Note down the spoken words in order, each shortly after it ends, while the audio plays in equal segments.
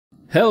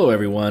Hello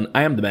everyone,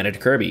 I am the Manager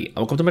Kirby, and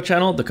welcome to my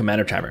channel, The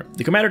Commander Tavern.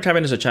 The Commander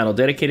Tavern is a channel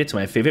dedicated to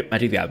my favorite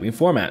Magic the Gathering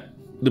format.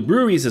 The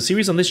Brewery is a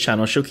series on this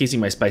channel showcasing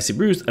my spicy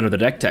brews and other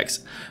deck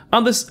techs.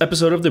 On this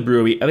episode of The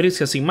Brewery, I'll be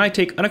discussing my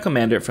take on a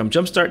commander from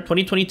Jumpstart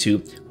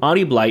 2022,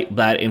 Auntie Blyte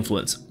Bad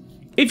Influence.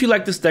 If you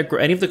like this deck or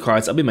any of the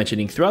cards I'll be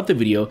mentioning throughout the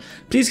video,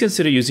 please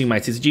consider using my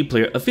TCG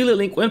Player affiliate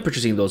link when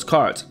purchasing those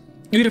cards.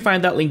 You can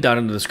find that link down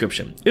in the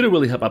description. It'll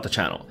really help out the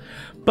channel.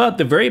 But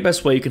the very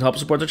best way you can help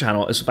support the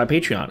channel is with my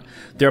Patreon.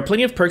 There are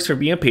plenty of perks for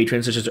being a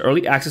patron, such as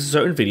early access to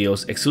certain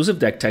videos, exclusive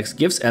deck techs,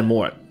 gifts, and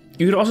more.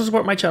 You can also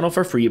support my channel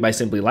for free by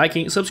simply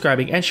liking,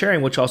 subscribing, and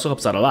sharing, which also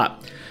helps out a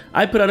lot.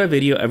 I put out a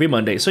video every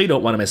Monday, so you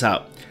don't want to miss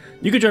out.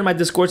 You can join my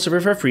Discord server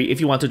for free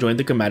if you want to join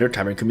the Commander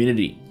Tavern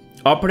community.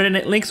 All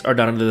pertinent links are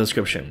down in the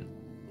description.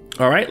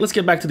 Alright, let's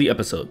get back to the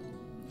episode.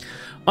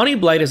 Auntie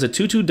Blyte is a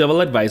 2/2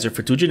 Devil Advisor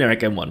for 2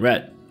 generic and 1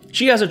 red.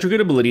 She has a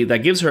triggered ability that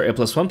gives her a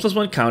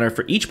 +1/+1 counter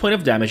for each point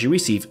of damage you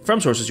receive from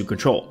sources you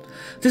control.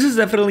 This is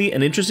definitely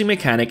an interesting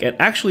mechanic and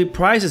actually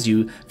prizes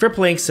you for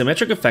playing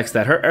symmetric effects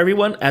that hurt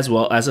everyone as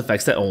well as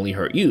effects that only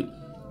hurt you.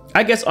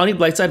 I guess Auntie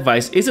Blyte's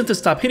advice isn't to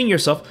stop hitting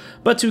yourself,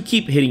 but to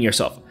keep hitting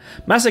yourself.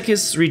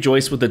 Masochists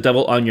rejoice with the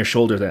devil on your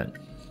shoulder then.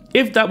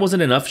 If that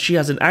wasn't enough, she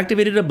has an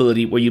activated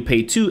ability where you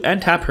pay 2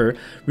 and tap her,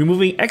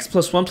 removing X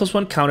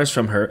 +1/+1 counters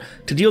from her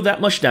to deal that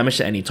much damage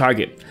to any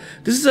target.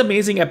 This is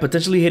amazing at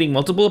potentially hitting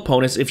multiple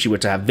opponents if she were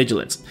to have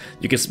Vigilance.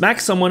 You can smack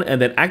someone and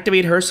then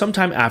activate her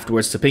sometime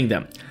afterwards to ping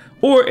them.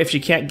 Or if she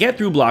can't get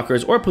through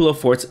blockers or pillow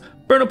forts,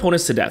 burn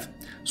opponents to death.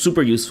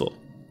 Super useful.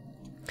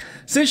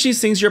 Since she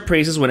sings your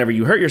praises whenever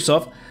you hurt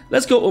yourself,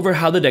 let's go over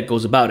how the deck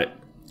goes about it.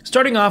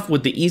 Starting off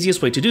with the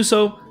easiest way to do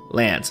so,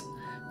 lands.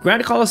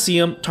 Grand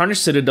Colosseum,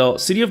 Tarnished Citadel,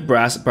 City of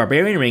Brass,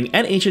 Barbarian Ring,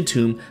 and Ancient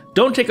Tomb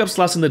don't take up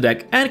slots in the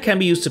deck and can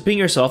be used to ping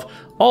yourself,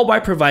 all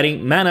while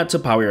providing mana to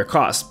power your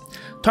costs.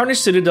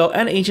 Tarnished Citadel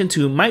and Ancient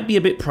Tomb might be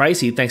a bit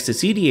pricey thanks to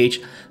CDH,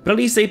 but at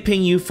least they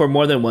ping you for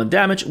more than 1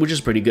 damage, which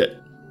is pretty good.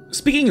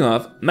 Speaking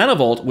of, Mana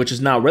Vault, which is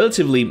now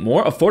relatively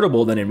more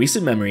affordable than in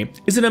recent memory,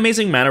 is an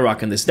amazing mana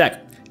rock in this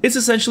deck. It's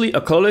essentially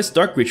a colorless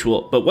dark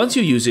ritual, but once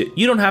you use it,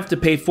 you don't have to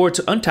pay for it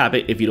to untap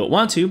it if you don't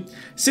want to,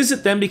 since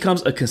it then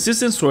becomes a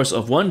consistent source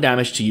of 1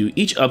 damage to you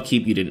each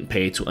upkeep you didn't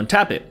pay to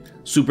untap it.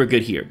 Super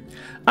good here.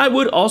 I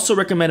would also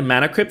recommend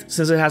Mana Crypt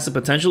since it has the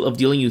potential of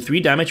dealing you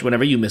 3 damage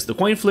whenever you miss the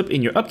coin flip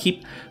in your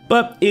upkeep,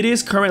 but it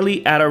is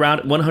currently at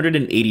around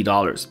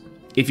 $180.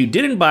 If you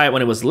didn't buy it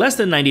when it was less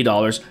than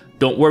 $90,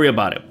 don't worry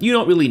about it, you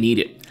don't really need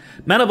it.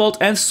 Mana Vault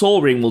and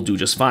Soul Ring will do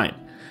just fine.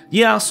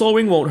 Yeah, Soul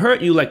Ring won't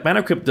hurt you like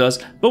Mana Crypt does,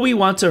 but we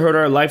want to hurt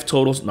our life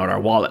totals, not our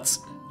wallets.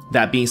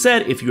 That being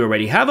said, if you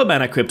already have a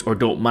Mana Crypt or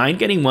don't mind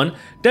getting one,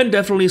 then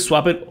definitely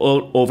swap it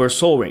over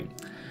Soul Ring.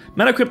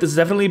 Mana Crypt is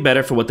definitely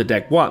better for what the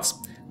deck wants.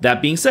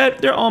 That being said,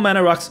 they're all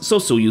mana rocks, so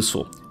still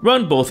useful.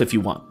 Run both if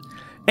you want.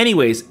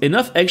 Anyways,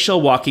 enough eggshell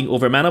walking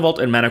over Mana Vault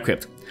and Mana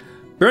Crypt.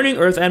 Burning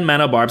Earth and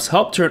Mana Barbs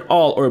help turn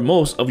all or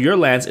most of your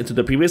lands into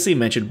the previously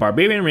mentioned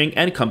Barbarian Ring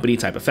and Company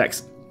type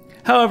effects.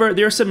 However,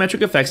 they are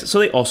symmetric effects, so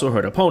they also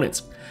hurt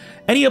opponents.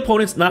 Any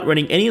opponents not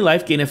running any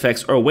life gain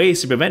effects or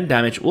ways to prevent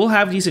damage will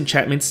have these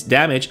enchantments'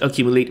 damage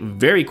accumulate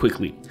very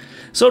quickly.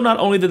 So not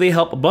only do they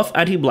help buff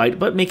Auntie Blyte,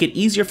 but make it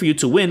easier for you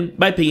to win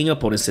by pinging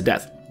opponents to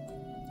death.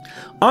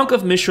 Ankh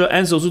of Mishra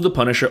and Zozu the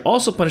Punisher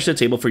also punish the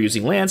table for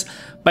using lands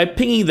by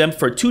pinging them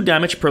for 2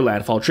 damage per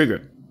landfall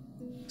trigger.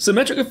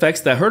 Symmetric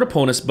effects that hurt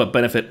opponents but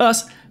benefit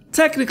us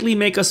technically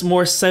make us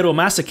more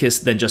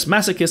sadomasochists than just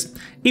masochists,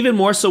 even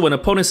more so when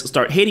opponents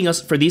start hating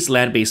us for these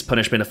land-based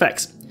punishment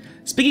effects.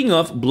 Speaking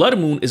of, Blood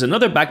Moon is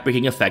another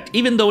backbreaking effect,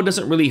 even though it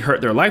doesn't really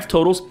hurt their life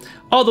totals,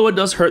 although it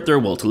does hurt their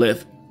will to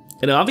live.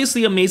 An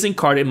obviously amazing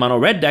card in mono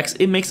red decks,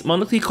 it makes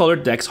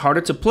multicolored decks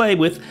harder to play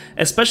with,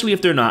 especially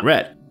if they're not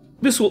red.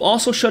 This will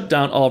also shut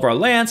down all of our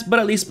lands, but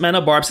at least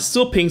Mana Barbs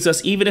still pings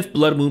us even if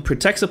Blood Moon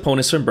protects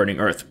opponents from Burning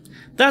Earth.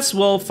 That's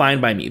well fine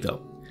by me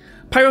though.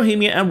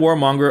 Pyrohemia and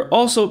Warmonger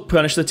also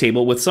punish the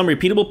table with some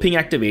repeatable ping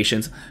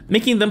activations,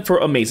 making them for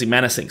amazing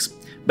mana sinks.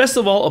 Best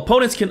of all,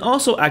 opponents can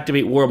also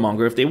activate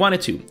Warmonger if they wanted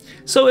to,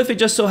 so if it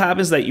just so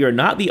happens that you're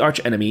not the arch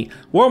enemy,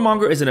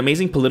 Warmonger is an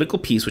amazing political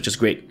piece, which is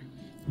great.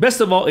 Best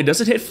of all, it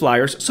doesn't hit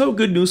flyers, so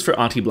good news for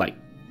Auntie Blyte.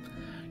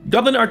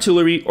 Goblin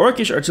Artillery,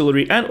 Orcish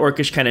Artillery, and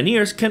Orcish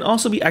Cannoneers can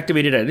also be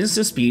activated at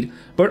instant speed,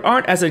 but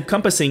aren't as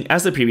encompassing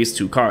as the previous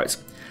 2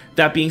 cards.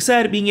 That being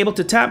said, being able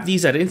to tap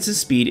these at instant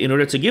speed in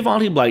order to give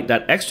Auntie Blyte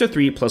that extra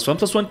 3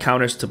 +1/+1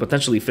 counters to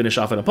potentially finish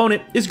off an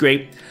opponent is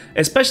great,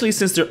 especially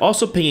since they're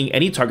also pinging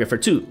any target for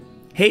 2.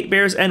 Hate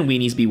bears and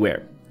weenies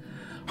beware.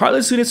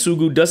 Heartless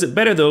Hidetsugu does it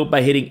better though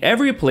by hitting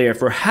every player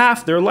for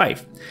half their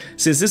life.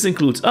 Since this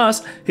includes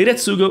us,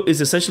 Hidetsugu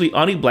is essentially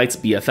Auntie Blyte's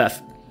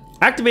BFF.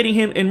 Activating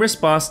him in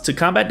response to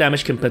combat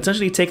damage can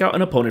potentially take out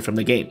an opponent from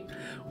the game.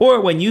 Or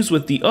when used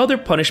with the other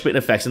punishment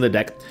effects in the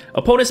deck,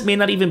 opponents may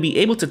not even be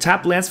able to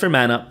tap lands for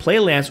mana, play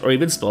lands, or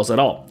even spells at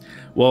all.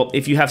 Well,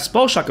 if you have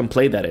Spell Shock in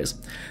play, that is.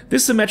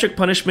 This symmetric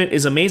punishment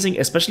is amazing,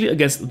 especially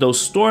against those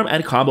Storm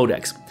and combo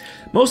decks.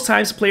 Most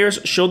times players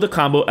show the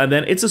combo and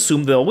then it's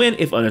assumed they'll win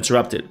if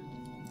uninterrupted.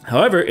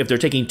 However, if they're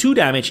taking 2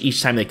 damage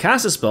each time they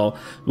cast a spell,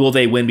 will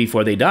they win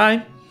before they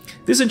die?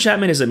 This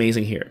enchantment is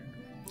amazing here.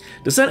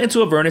 Descent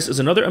into Avernus is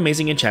another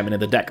amazing enchantment in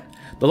the deck.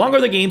 The longer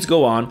the games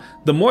go on,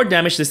 the more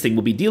damage this thing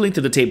will be dealing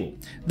to the table.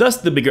 Thus,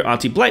 the bigger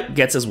Auntie Blyte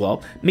gets as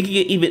well, making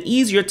it even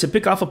easier to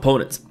pick off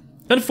opponents.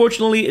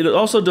 Unfortunately, it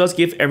also does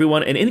give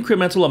everyone an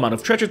incremental amount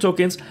of treasure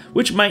tokens,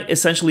 which might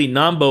essentially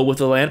non-bow with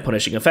the land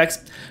punishing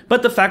effects,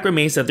 but the fact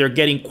remains that they're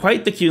getting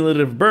quite the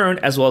cumulative burn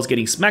as well as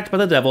getting smacked by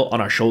the devil on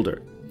our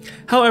shoulder.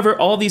 However,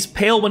 all these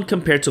pale when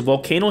compared to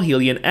Volcano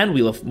Hellion and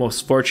Wheel of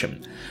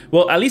Misfortune.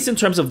 Well, at least in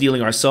terms of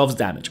dealing ourselves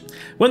damage.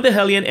 When the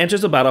Hellion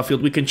enters the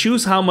battlefield, we can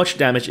choose how much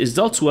damage is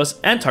dealt to us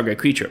and target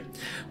creature.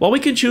 While we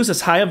can choose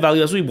as high a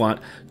value as we want,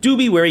 do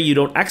be wary you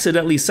don't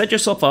accidentally set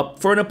yourself up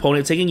for an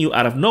opponent taking you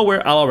out of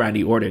nowhere a la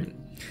Randy Orton.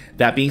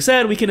 That being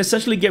said, we can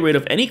essentially get rid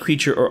of any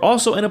creature or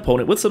also an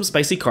opponent with some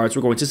spicy cards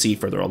we're going to see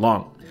further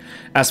along.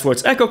 As for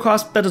its echo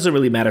cost, that doesn't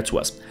really matter to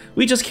us.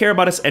 We just care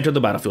about its enter the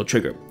battlefield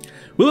trigger.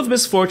 Wheel of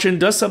Misfortune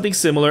does something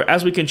similar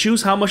as we can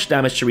choose how much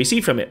damage to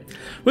receive from it.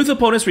 With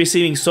opponents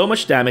receiving so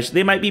much damage,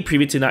 they might be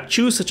privy to not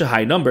choose such a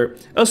high number,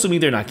 assuming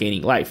they're not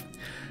gaining life.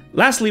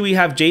 Lastly, we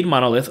have Jade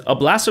Monolith, a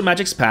blast from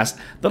Magic's past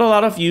that a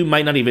lot of you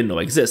might not even know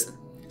exists.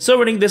 So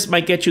running this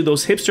might get you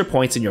those hipster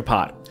points in your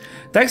pod.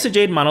 Thanks to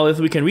Jade Monolith,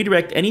 we can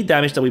redirect any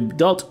damage that we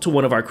dealt to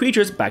one of our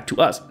creatures back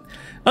to us.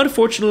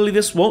 Unfortunately,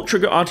 this won't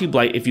trigger Auntie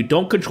Blyte if you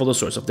don't control the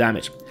source of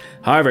damage.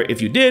 However,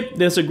 if you did,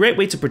 then it's a great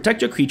way to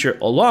protect your creature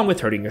along with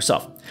hurting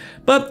yourself.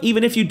 But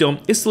even if you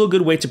don't, it's still a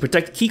good way to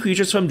protect key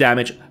creatures from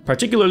damage,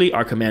 particularly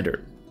our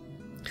commander.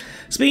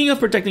 Speaking of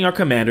protecting our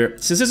commander,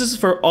 since this is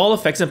for all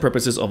effects and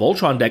purposes of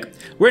Voltron deck,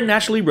 we're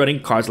naturally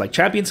running cards like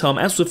Champion's Helm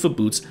and Swiftfoot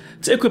Boots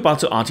to equip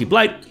onto Auntie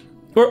Blyte,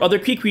 or other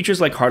key creatures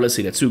like Heartless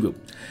Hidetsugu.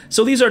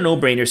 So these are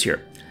no-brainers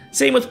here.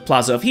 Same with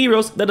Plaza of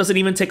Heroes, that doesn't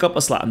even take up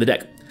a slot in the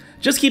deck.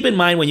 Just keep in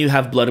mind when you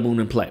have Blood Moon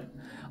in play.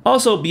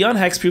 Also, beyond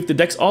Hexproof, the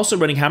deck's also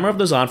running Hammer of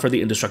the Zon for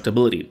the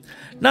indestructibility.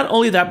 Not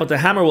only that, but the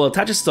hammer will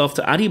attach itself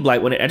to Auntie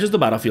Blyte when it enters the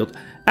battlefield,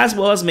 as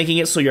well as making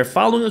it so your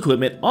following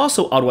equipment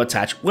also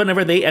auto-attach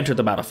whenever they enter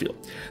the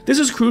battlefield. This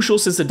is crucial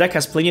since the deck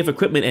has plenty of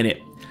equipment in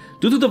it.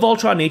 Due to the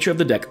Voltron nature of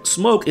the deck,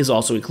 Smoke is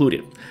also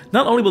included.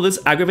 Not only will this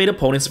aggravate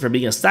opponents for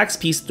being a stacks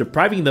piece,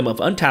 depriving them of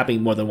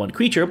untapping more than one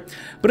creature,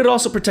 but it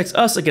also protects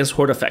us against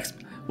horde effects,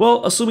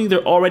 well, assuming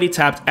they're already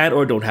tapped and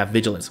or don't have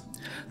vigilance.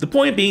 The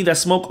point being that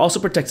Smoke also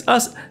protects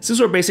us since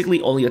we're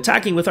basically only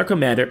attacking with our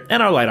commander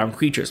and our light arm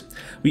creatures.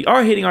 We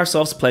are hitting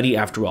ourselves plenty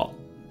after all.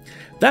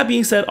 That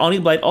being said, Auntie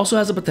Blyte also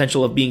has the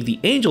potential of being the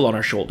angel on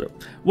our shoulder,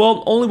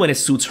 well, only when it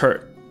suits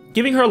her.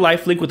 Giving her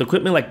lifelink with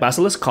equipment like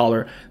Basilisk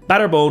Collar,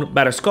 Batterbone,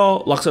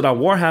 Batterskull, Loxodon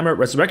Warhammer,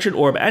 Resurrection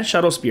Orb, and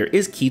Shadow Spear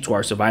is key to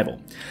our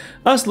survival.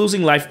 Us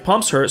losing life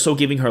pumps her, so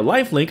giving her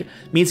lifelink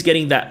means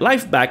getting that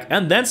life back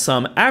and then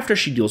some after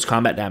she deals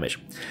combat damage.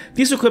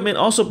 These equipment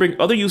also bring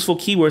other useful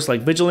keywords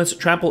like Vigilance,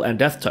 Trample, and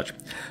Death Touch.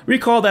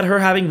 Recall that her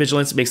having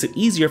Vigilance makes it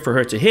easier for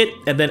her to hit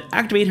and then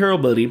activate her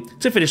ability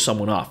to finish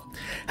someone off.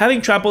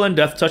 Having Trample and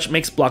Death Touch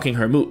makes blocking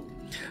her moot.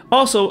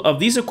 Also, of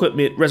these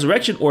equipment,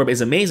 Resurrection Orb is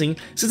amazing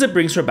since it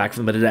brings her back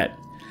from the dead.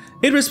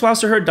 In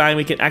response to her dying,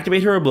 we can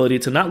activate her ability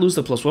to not lose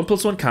the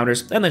 +1/+1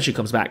 counters, and then she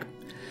comes back.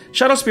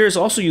 Shadow Spear is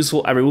also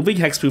useful at removing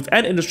hexproof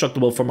and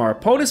indestructible from our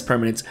opponent's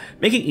permanents,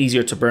 making it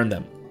easier to burn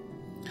them.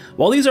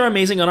 While these are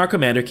amazing on our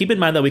commander, keep in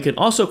mind that we can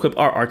also equip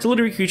our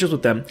artillery creatures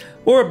with them,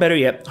 or better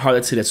yet,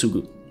 Heartless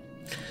Hidetsugu.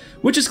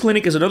 Witch's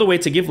Clinic is another way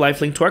to give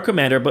lifelink to our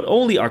commander, but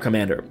only our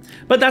commander.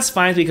 But that's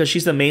fine because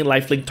she's the main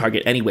lifelink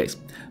target anyways.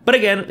 But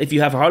again, if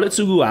you have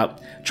Hidetsugu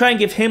out, try and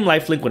give him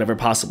lifelink whenever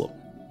possible.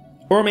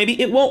 Or maybe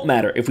it won't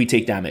matter if we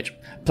take damage.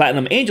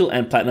 Platinum Angel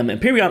and Platinum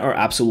Empyrean are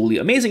absolutely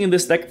amazing in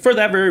this deck for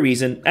that very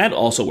reason, and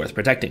also worth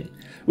protecting.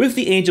 With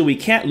the Angel we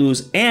can't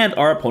lose and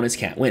our opponents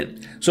can't win.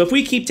 So if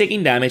we keep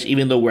taking damage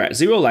even though we're at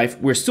 0 life,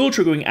 we're still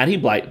triggering Auntie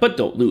Blyte but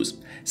don't lose.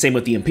 Same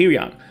with the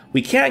Empyrean.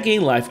 We can't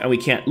gain life and we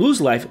can't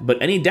lose life,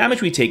 but any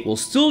damage we take will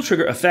still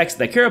trigger effects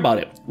that care about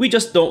it. We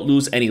just don't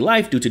lose any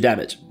life due to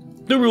damage.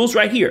 The rule's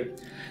right here.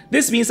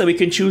 This means that we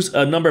can choose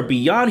a number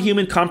beyond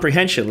human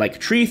comprehension like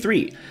Tree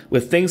 3,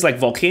 with things like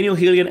Volcano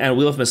Hellion and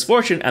Wheel of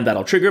Misfortune, and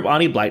that'll trigger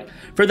Auntie Blyte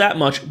for that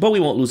much, but we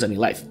won't lose any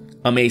life.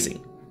 Amazing.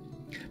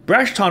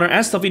 Brash Taunter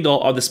and Stuffy Doll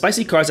are the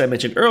spicy cards I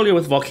mentioned earlier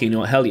with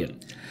Volcano Hellion.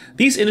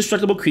 These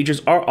indestructible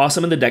creatures are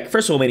awesome in the deck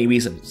for so many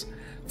reasons.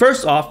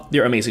 First off,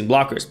 they're amazing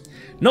blockers.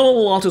 No one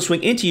will want to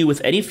swing into you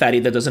with any fatty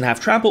that doesn't have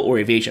trample or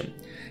evasion.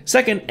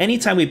 Second,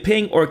 anytime we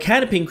ping or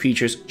can ping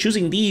creatures,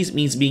 choosing these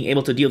means being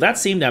able to deal that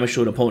same damage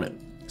to an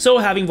opponent. So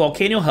having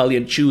Volcano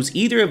Hellion choose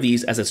either of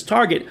these as its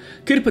target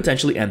could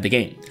potentially end the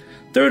game.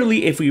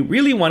 Thirdly, if we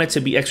really want it to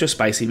be extra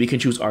spicy, we can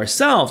choose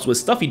ourselves with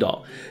Stuffy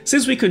Doll.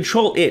 Since we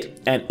control it,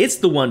 and it's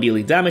the one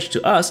dealing damage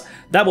to us,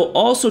 that will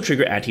also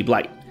trigger Auntie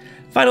Blyte.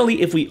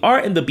 Finally, if we are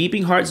in the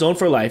Beeping Heart zone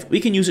for life, we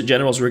can use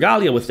General's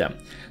Regalia with them.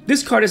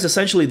 This card is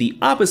essentially the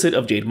opposite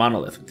of Jade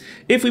Monolith.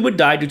 If we would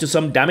die due to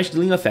some damage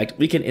dealing effect,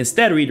 we can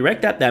instead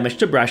redirect that damage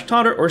to Brash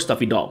Taunter or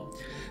Stuffy Doll.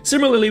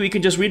 Similarly, we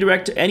can just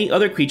redirect to any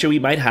other creature we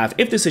might have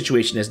if the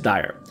situation is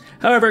dire.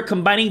 However,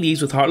 combining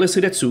these with Heartless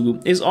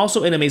Hidetsugu is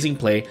also an amazing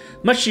play,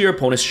 much to your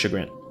opponent's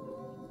chagrin.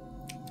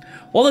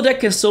 While the deck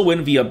can still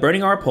win via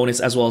burning our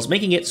opponents as well as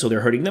making it so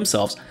they're hurting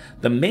themselves,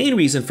 the main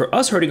reason for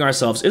us hurting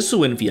ourselves is to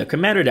win via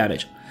commander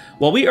damage.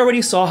 While we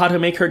already saw how to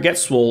make her get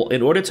swole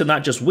in order to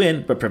not just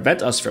win but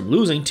prevent us from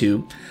losing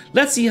too,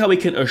 let's see how we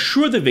can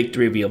assure the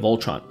victory via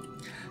Voltron.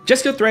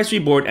 Jessica Thrice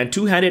Reborn and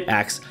Two-Handed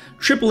Axe,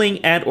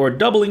 tripling and or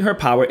doubling her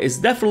power is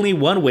definitely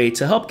one way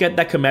to help get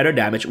that commander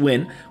damage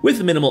win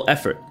with minimal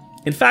effort.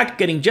 In fact,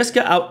 getting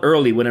Jessica out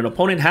early when an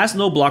opponent has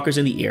no blockers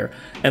in the air,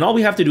 and all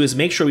we have to do is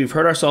make sure we've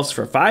hurt ourselves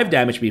for 5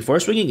 damage before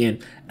swinging in,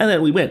 and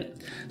then we win.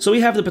 So we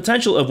have the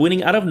potential of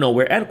winning out of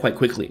nowhere and quite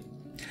quickly.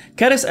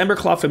 Kedi's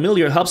Emberclaw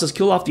Familiar helps us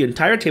kill off the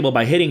entire table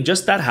by hitting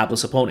just that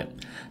hapless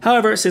opponent.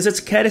 However, since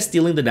it's Kedis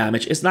dealing the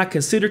damage, it's not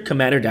considered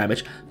commander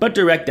damage, but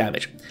direct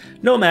damage.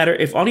 No matter,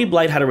 if Auntie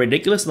Blyte had a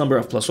ridiculous number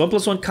of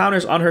 +1/+1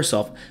 counters on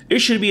herself, it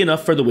should be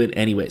enough for the win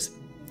anyways.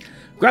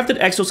 Grafted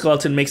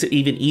Exoskeleton makes it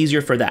even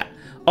easier for that.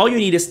 All you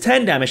need is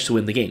 10 damage to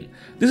win the game.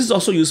 This is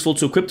also useful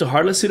to equip to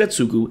Heartless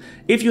Hiratsugu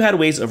if you had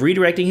ways of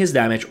redirecting his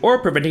damage or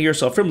preventing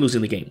yourself from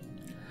losing the game.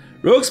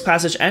 Rogue's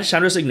Passage and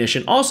Chandra's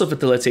Ignition also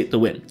facilitate the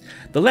win.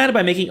 The land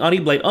by making Auntie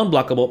Blyte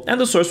unblockable, and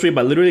the sorcery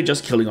by literally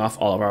just killing off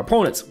all of our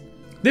opponents.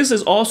 This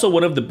is also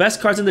one of the best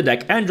cards in the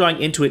deck, and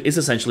drawing into it is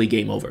essentially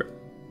game over.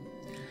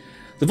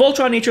 The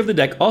Voltron nature of the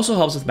deck also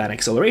helps with mana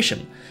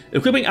acceleration.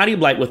 Equipping Auntie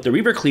Blyte with the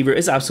Reaver Cleaver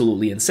is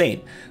absolutely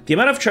insane. The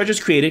amount of treasures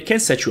created can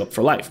set you up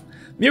for life.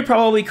 You're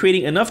probably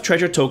creating enough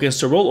treasure tokens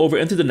to roll over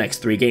into the next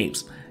 3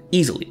 games.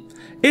 Easily.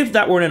 If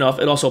that weren't enough,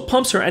 it also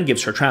pumps her and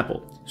gives her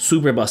trample.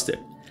 Super busted.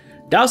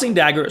 Dowsing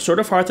Dagger, Sword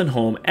of Hearth and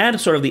Home, and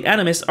Sword of the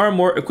Animus are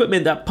more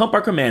equipment that pump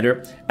our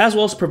commander, as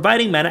well as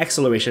providing mana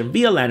acceleration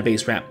via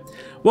land-based ramp.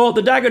 Well,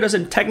 the dagger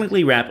doesn't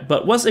technically ramp,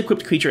 but once an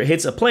equipped creature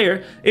hits a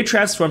player, it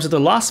transforms into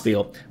Lost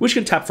Veil, which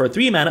can tap for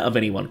 3 mana of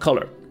any one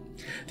color.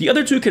 The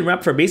other 2 can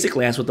ramp for basic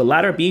lands, with the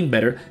latter being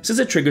better since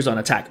it triggers on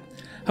attack.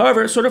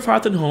 However, Sword of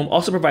Hearth and Home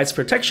also provides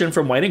protection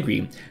from white and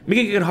green,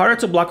 making it harder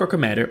to block our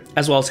commander,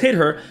 as well as hit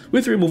her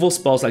with removal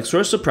spells like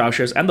Source of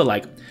Plowshares and the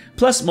like,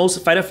 plus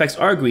most fight effects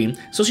are green,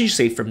 so she's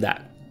safe from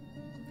that.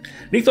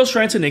 Nykthos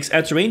Shrine to Nyx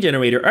and Terrain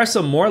Generator are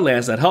some more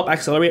lands that help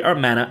accelerate our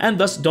mana and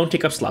thus don't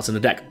take up slots in the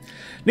deck.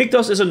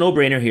 Nykthos is a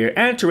no-brainer here,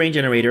 and Terrain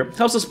Generator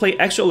helps us play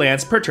extra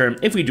lands per turn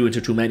if we do into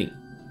too many.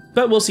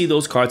 But we'll see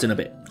those cards in a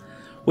bit.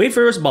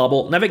 Wayfarer's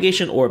Bauble,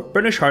 Navigation Orb,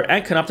 Burnished Heart,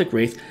 and Canoptic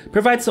Wraith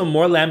provide some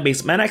more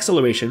land-based mana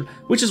acceleration,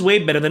 which is way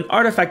better than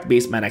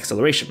artifact-based mana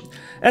acceleration,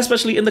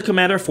 especially in the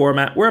commander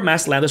format where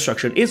mass land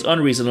destruction is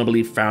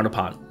unreasonably frowned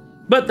upon.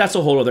 But that's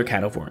a whole other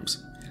can of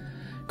worms.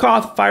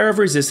 Koth, Fire of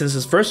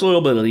Resistance's first loyal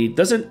ability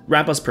doesn't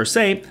ramp us per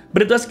se,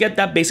 but it does get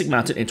that basic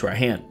mountain into our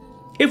hand.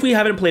 If we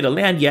haven't played a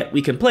land yet,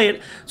 we can play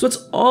it, so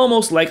it's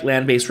almost like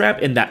land-based ramp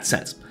in that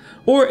sense.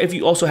 Or if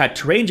you also had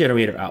Terrain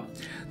Generator out.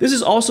 This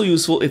is also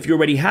useful if you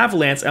already have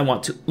lands and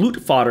want to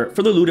loot fodder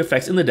for the loot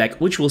effects in the deck,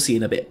 which we'll see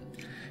in a bit.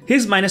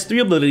 His -3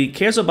 ability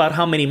cares about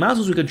how many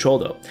mountains we control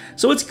though,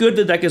 so it's good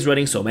the deck is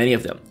running so many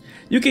of them.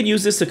 You can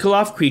use this to kill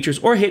off creatures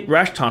or hit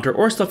Rash Taunter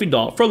or Stuffy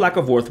Doll for lack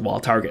of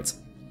worthwhile targets.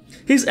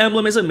 His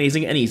emblem is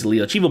amazing and easily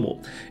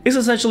achievable. It's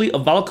essentially a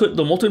Valakut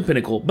the Molten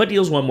Pinnacle, but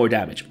deals 1 more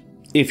damage.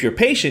 If you're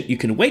patient, you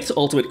can wait to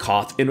ultimate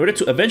Koth in order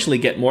to eventually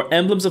get more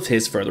emblems of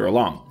his further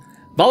along.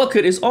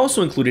 Valakut is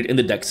also included in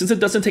the deck since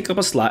it doesn't take up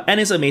a slot and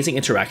is amazing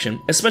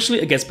interaction, especially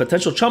against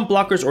potential chump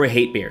blockers or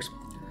hate bears.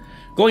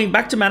 Going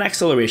back to mana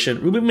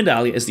acceleration, Ruby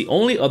Medallia is the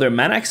only other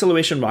mana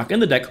acceleration rock in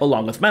the deck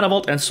along with Mana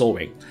Vault and Soul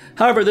Ring.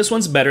 However, this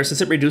one's better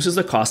since it reduces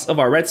the cost of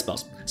our red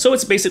spells, so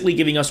it's basically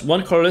giving us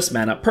 1 colorless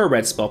mana per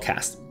red spell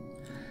cast.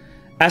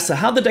 As to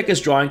how the deck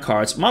is drawing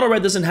cards, Mono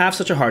Red doesn't have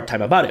such a hard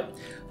time about it.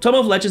 Tome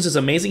of Legends is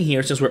amazing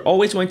here since we're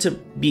always going to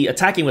be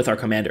attacking with our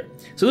commander,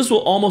 so this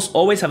will almost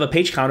always have a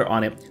page counter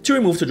on it to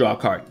remove to draw a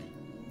card.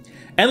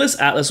 Endless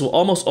Atlas will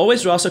almost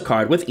always draw us a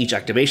card with each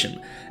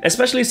activation,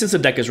 especially since the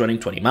deck is running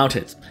 20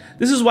 mountains.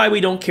 This is why we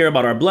don't care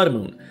about our Blood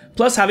Moon,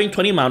 plus having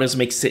 20 mountains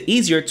makes it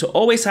easier to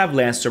always have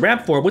lands to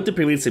ramp for with the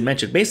previously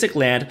mentioned basic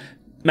land,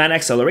 mana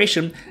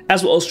acceleration,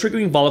 as well as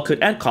triggering Valakut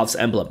and Koth's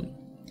emblem.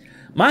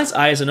 Mind's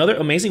Eye is another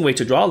amazing way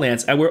to draw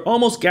lands, and we're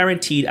almost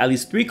guaranteed at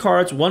least 3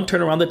 cards 1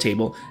 turn around the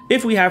table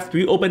if we have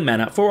 3 open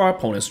mana for our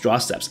opponent's draw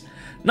steps.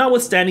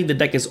 Notwithstanding, the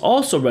deck is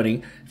also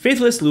running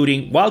Faithless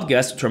Looting, Wild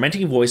Guess,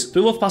 Tormenting Voice,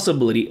 Thrill of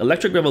Possibility,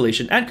 Electric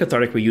Revelation, and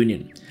Cathartic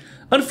Reunion.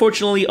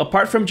 Unfortunately,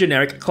 apart from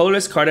generic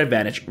colorless card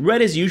advantage,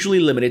 red is usually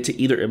limited to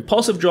either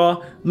Impulsive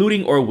Draw,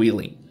 Looting, or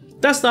Wheeling.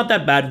 That's not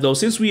that bad though,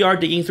 since we are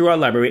digging through our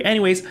library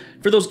anyways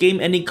for those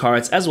game-ending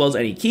cards as well as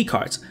any key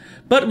cards,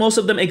 but most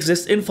of them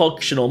exist in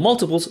functional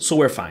multiples, so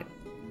we're fine.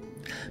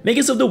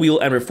 Magus of the Wheel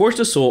and Reforge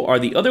the Soul are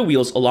the other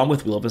wheels along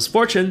with Wheel of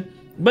Misfortune,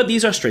 but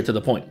these are straight to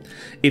the point.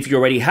 If you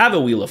already have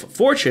a Wheel of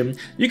Fortune,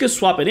 you can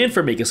swap it in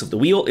for Magus of the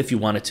Wheel if you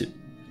wanted to.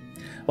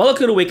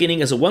 Valakut Awakening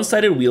is a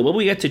one-sided wheel, but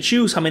we get to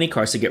choose how many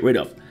cards to get rid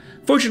of.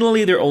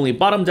 Fortunately, they're only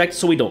bottom decked,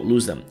 so we don't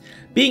lose them.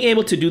 Being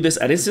able to do this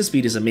at instant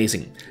speed is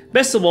amazing.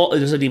 Best of all, it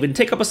doesn't even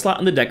take up a slot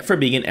in the deck for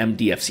being an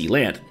MDFC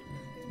land.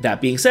 That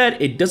being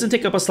said, it doesn't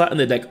take up a slot in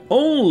the deck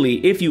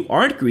only if you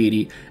aren't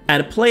greedy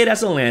and play it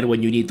as a land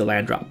when you need the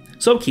land drop,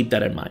 so keep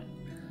that in mind.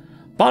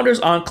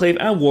 Founders Enclave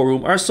and War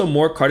Room are some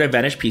more card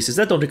advantage pieces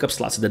that don't take up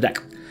slots in the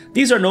deck.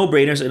 These are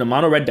no-brainers in a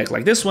mono-red deck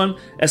like this one,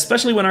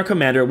 especially when our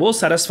commander will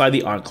satisfy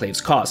the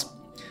Enclave's cause.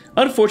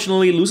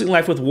 Unfortunately, losing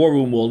life with War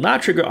Room will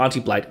not trigger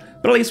Auntie Blyte,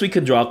 but at least we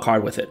can draw a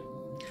card with it.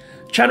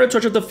 Chandra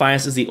Torch of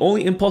Defiance is the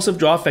only impulsive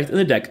draw effect in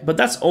the deck, but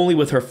that's only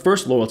with her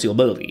first loyalty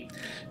ability.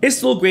 It's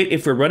still great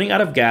if we're running out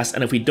of gas,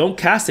 and if we don't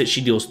cast it,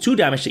 she deals 2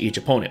 damage to each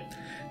opponent.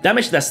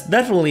 Damage that's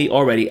definitely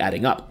already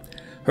adding up.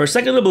 Her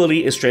second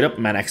ability is straight up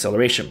mana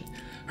acceleration.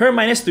 Her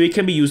 -3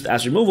 can be used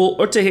as removal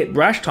or to hit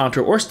Brash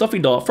Taunter or Stuffy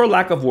Doll for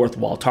lack of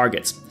worthwhile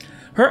targets.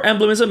 Her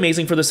emblem is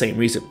amazing for the same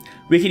reason.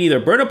 We can either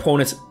burn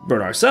opponents,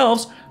 burn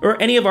ourselves,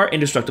 or any of our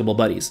indestructible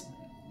buddies.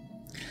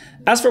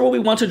 As for what we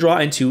want to draw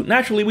into,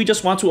 naturally we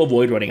just want to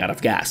avoid running out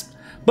of gas.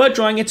 But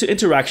drawing into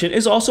interaction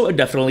is also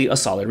definitely a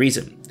solid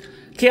reason.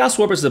 Chaos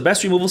Warp is the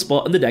best removal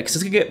spell in the deck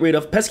since it can get rid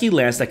of pesky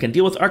lands that can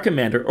deal with our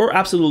commander or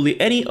absolutely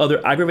any other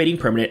aggravating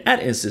permanent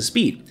at instant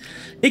speed.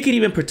 It can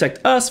even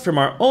protect us from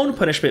our own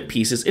punishment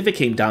pieces if it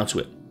came down to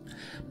it.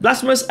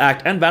 Blasphemous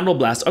Act and Vandal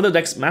Blast are the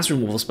deck's mass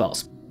removal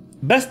spells.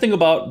 Best thing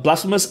about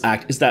Blasphemous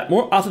Act is that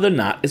more often than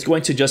not, it's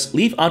going to just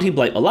leave Auntie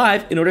Blyte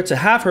alive in order to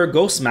have her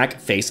go smack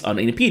face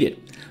unimpeded.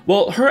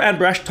 Well, her and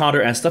Brash Taunter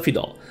and Stuffy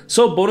Doll,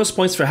 so bonus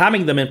points for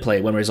having them in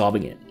play when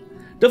resolving it.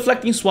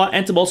 Deflecting Swat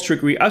and Tibalt's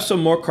Trickery are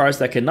some more cards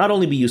that can not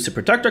only be used to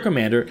protect our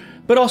commander,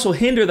 but also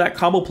hinder that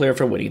combo player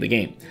from winning the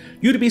game.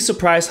 You'd be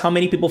surprised how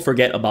many people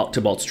forget about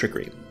Tibalt's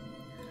Trickery.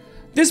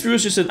 This brew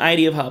is just an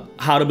idea of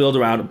how to build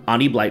around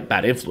Auntie Blyte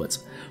Bad Influence.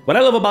 What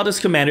I love about this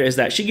commander is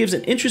that she gives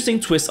an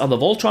interesting twist on the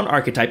Voltron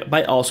archetype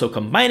by also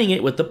combining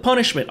it with the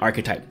Punishment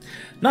archetype.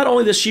 Not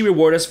only does she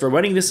reward us for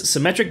running this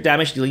symmetric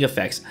damage dealing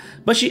effects,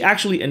 but she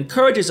actually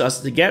encourages us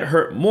to get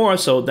hurt more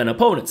so than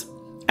opponents.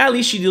 At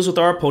least she deals with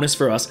our opponents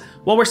for us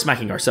while we're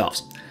smacking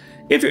ourselves.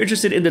 If you're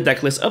interested in the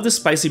deck list of this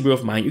spicy brew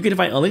of mine, you can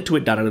find a link to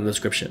it down in the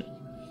description.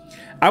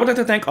 I would like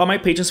to thank all my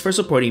patrons for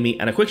supporting me,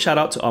 and a quick shout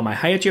out to all my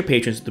higher tier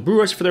patrons, the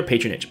Brewers, for their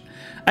patronage.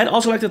 I'd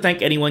also like to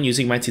thank anyone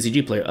using my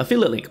TCG Player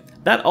affiliate link.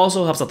 That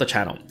also helps out the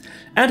channel.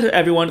 And to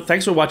everyone,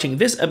 thanks for watching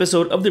this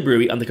episode of The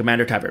Brewery on the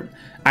Commander Tavern.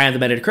 I am the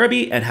Bandit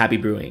Kirby, and happy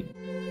brewing.